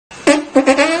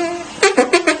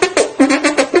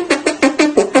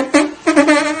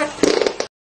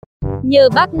Nhờ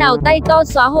bác nào tay to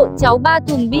xóa hộ cháu 3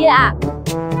 thùng bia ạ.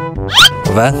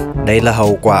 Vâng, đây là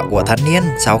hậu quả của thanh niên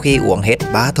sau khi uống hết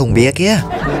 3 thùng bia kia.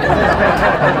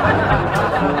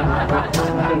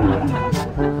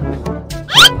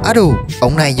 À đủ,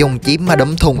 ông này dùng chím mà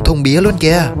đấm thùng bia luôn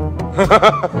kìa.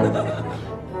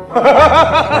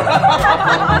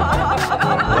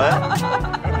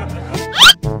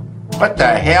 What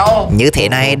the hell? Như thế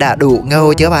này đã đủ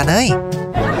ngầu chưa bạn ơi?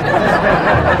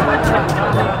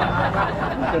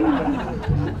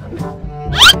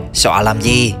 Xóa làm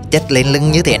gì, chất lên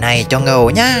lưng như thế này cho ngầu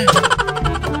nhá.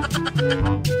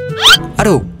 À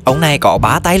đủ, ông này có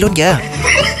 3 tay luôn kìa.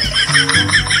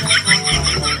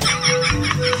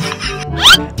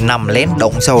 Nằm lên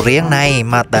đống sầu riêng này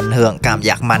mà tận hưởng cảm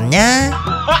giác mặn nhá.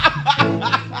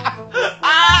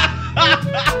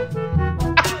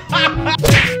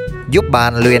 Giúp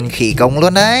bạn luyện khí công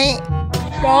luôn đấy.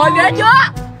 Trời ghê chưa?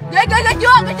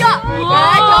 Ghê chưa?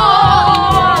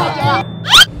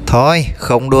 Thôi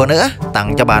không đùa nữa,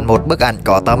 tặng cho bạn một bức ảnh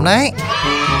có tâm đấy.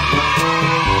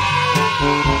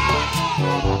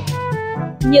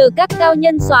 Nhờ các cao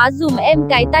nhân xóa dùm em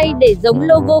cái tay để giống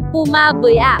logo Puma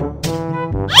với ạ.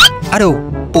 À đủ,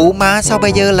 Puma sao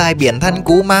bây giờ lại biến thành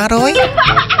Kuma rồi?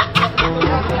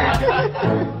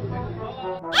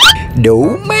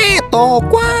 Đủ mẹ to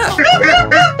quá.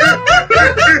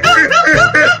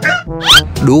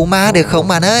 Đủ má được không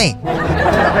bạn ơi?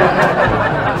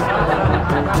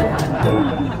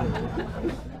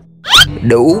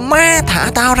 Đủ má thả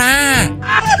tao ra.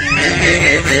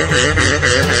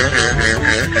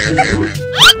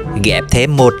 Ghép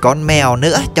thêm một con mèo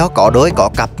nữa cho có đôi có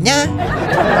cặp nhá.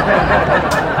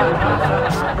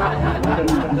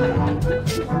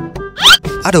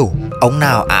 À đủ, ông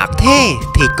nào ác thế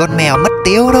thì con mèo mất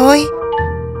tiêu rồi.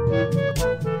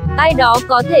 Ai đó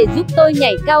có thể giúp tôi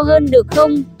nhảy cao hơn được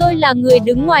không? Tôi là người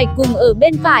đứng ngoài cùng ở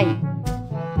bên phải.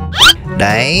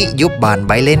 Đấy, giúp bạn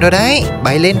bay lên rồi đấy.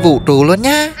 Bay lên vũ trụ luôn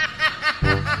nhá.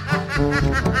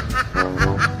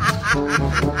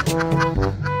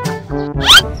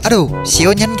 À đủ,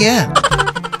 siêu nhân kìa.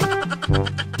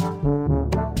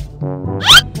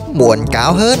 Muốn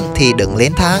cao hơn thì đứng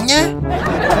lên thang nhá.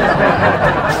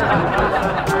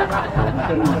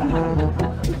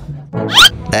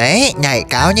 Đấy, nhảy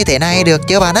cao như thế này được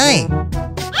chưa bạn ơi?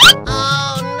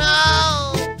 Oh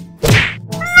no.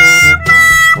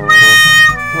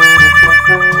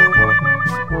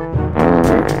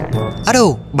 À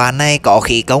đủ, bạn này có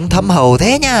khí công thâm hậu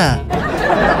thế nha.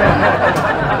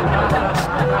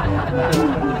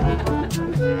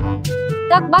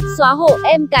 Các bác xóa hộ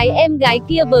em cái em gái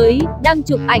kia với, đang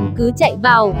chụp ảnh cứ chạy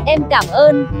vào, em cảm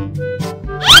ơn.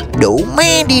 Đủ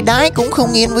mẹ đi đái cũng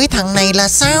không yên với thằng này là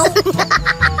sao?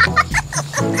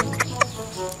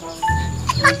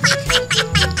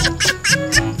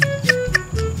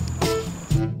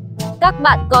 Các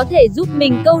bạn có thể giúp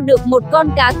mình câu được một con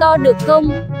cá to được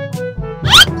không?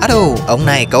 À đồ, ông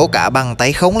này câu cá bằng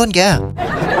tay không luôn kìa.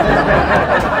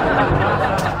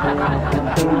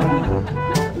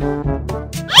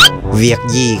 Việc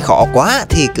gì khó quá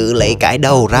thì cứ lấy cái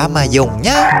đầu ra mà dùng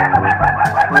nhá.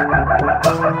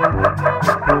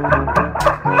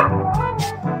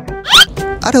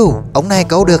 À đủ, ông này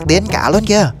câu được đến cá luôn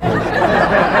kìa.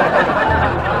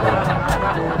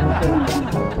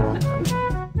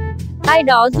 Ai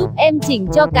đó giúp em chỉnh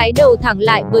cho cái đầu thẳng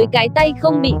lại với cái tay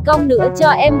không bị cong nữa cho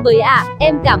em với ạ.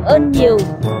 Em cảm ơn nhiều.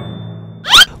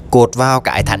 Cột vào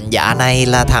cái thánh giá này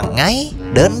là thẳng ngay,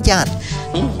 đơn giản.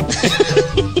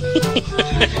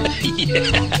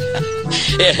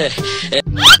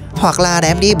 Hoặc là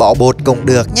đem đi bỏ bột cũng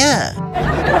được nhá.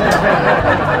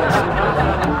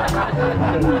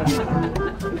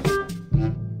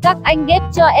 Các anh ghép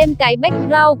cho em cái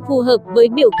background phù hợp với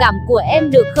biểu cảm của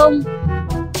em được không?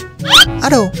 À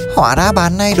đâu, hóa ra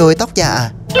bạn này đôi tóc giả.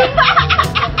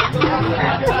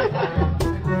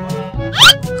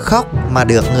 Khóc mà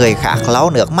được người khác lau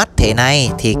nước mắt thế này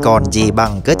thì còn gì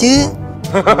bằng cơ chứ.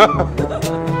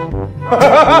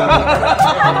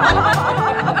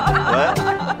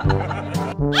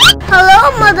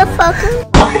 Hello motherfucker.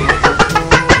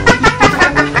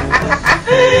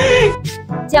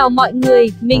 Chào mọi người,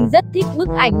 mình rất thích bức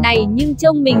ảnh này nhưng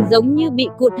trông mình giống như bị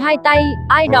cụt hai tay.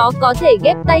 Ai đó có thể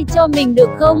ghép tay cho mình được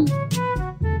không?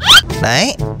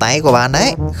 Đấy, tay của bạn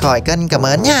đấy, khỏi cần cảm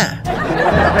ơn nha.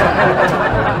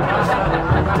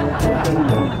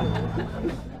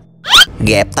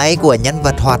 Ghép tay của nhân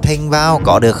vật hoạt hình vào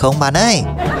có được không bạn ơi?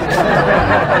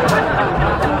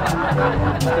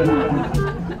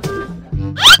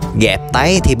 Ghép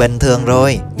tay thì bình thường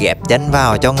rồi, ghép chân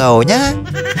vào cho ngầu nhá.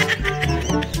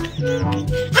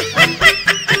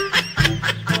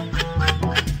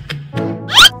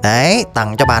 Đấy,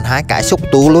 tặng cho bạn 2 cái xúc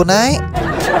tu luôn đấy.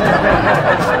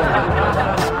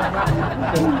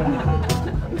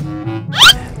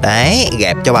 Đấy,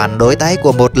 ghép cho bạn đôi tay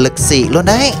của một lực sĩ luôn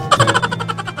đấy.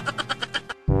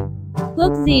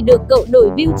 Hước gì được cậu đổi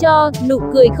view cho, nụ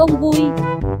cười không vui.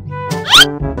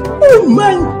 Oh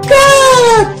my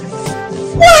god.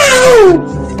 Wow.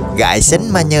 Gái xinh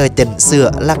mà nhờ chỉnh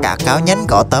sửa là cả cao nhân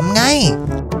có tấm ngay.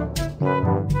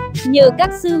 Nhờ các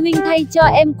sư huynh thay cho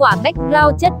em quả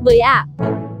background chất với ạ.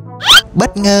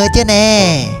 Bất ngờ chứ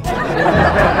nè.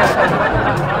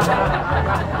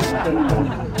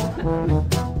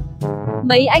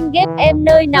 Mấy anh ghép em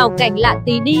nơi nào cảnh lạ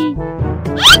tí đi.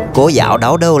 Cô giáo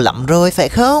đau đầu lắm rồi phải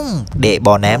không? Để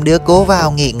bọn em đưa cô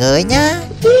vào nghỉ ngơi nhá.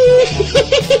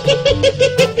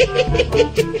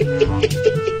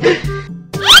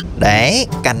 Đấy,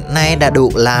 cảnh này đã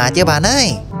đủ là chứ bạn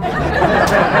ơi.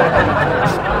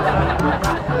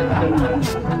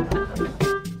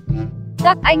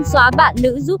 Các anh xóa bạn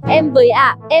nữ giúp em với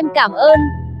ạ, em cảm ơn.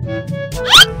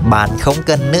 Bạn không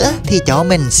cần nữa thì cho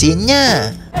mình xin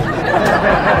nha.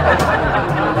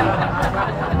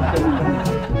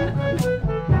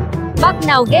 Bác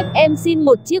nào ghép em xin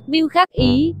một chiếc view khác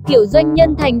ý, kiểu doanh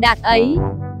nhân thành đạt ấy.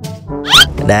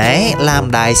 Đấy,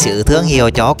 làm đại sứ thương hiệu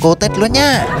cho cô Tích luôn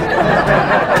nha.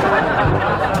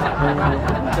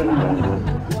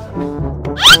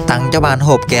 Tặng cho bạn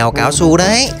hộp kẹo cao su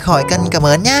đấy, khỏi cần cảm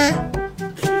ơn nha.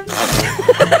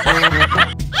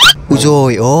 Ui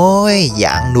dồi ôi,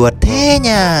 dạng nuột thế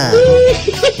nha.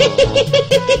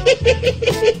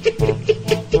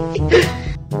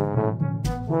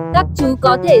 Các chú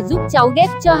có thể giúp cháu ghép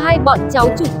cho hai bọn cháu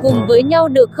chụp cùng với nhau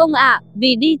được không ạ?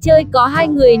 Vì đi chơi có 2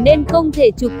 người nên không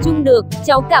thể chụp chung được,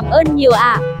 cháu cảm ơn nhiều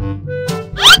ạ.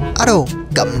 À đồ,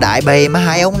 cấm đại bày mà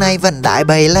hai ông này vẫn đại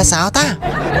bày là sao ta?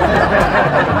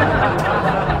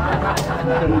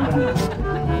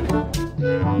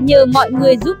 Nhờ mọi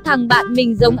người giúp thằng bạn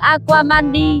mình giống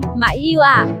Aquaman đi, mãi yêu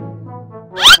ạ.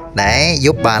 Đấy,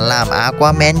 giúp bạn làm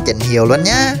Aquaman chỉnh hiệu luôn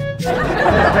nhá.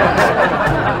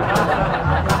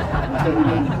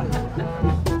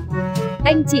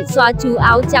 Anh chị xóa chú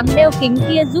áo trắng đeo kính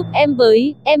kia giúp em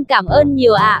với, em cảm ơn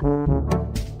nhiều ạ.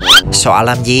 Xóa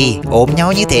làm gì? Ôm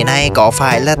nhau như thế này có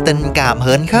phải là tình cảm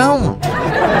hơn không?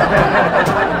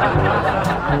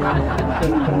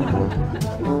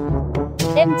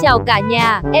 Em chào cả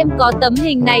nhà, em có tấm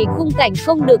hình này khung cảnh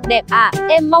không được đẹp ạ.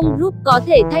 Em mong group có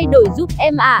thể thay đổi giúp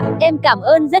em ạ. Em cảm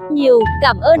ơn rất nhiều,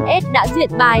 cảm ơn S đã duyệt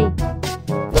bài.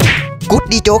 Cút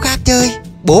đi chỗ khác chơi,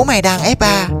 bố mày đang ép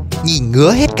à, nhìn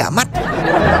ngứa hết cả mắt.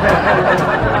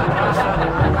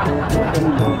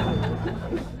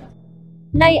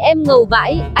 Nay em ngầu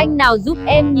vãi, anh nào giúp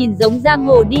em nhìn giống giang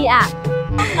hồ đi ạ.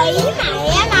 Ý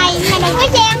mẹ này, mà đừng có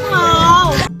giang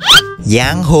hồ.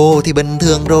 Giang hồ thì bình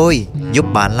thường rồi, giúp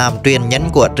bạn làm truyền nhân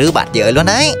của trứ bát giới luôn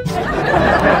đấy.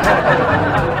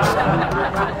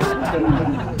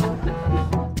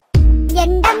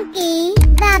 Nhấn đăng ký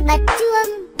và bật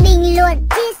chuông, bình luận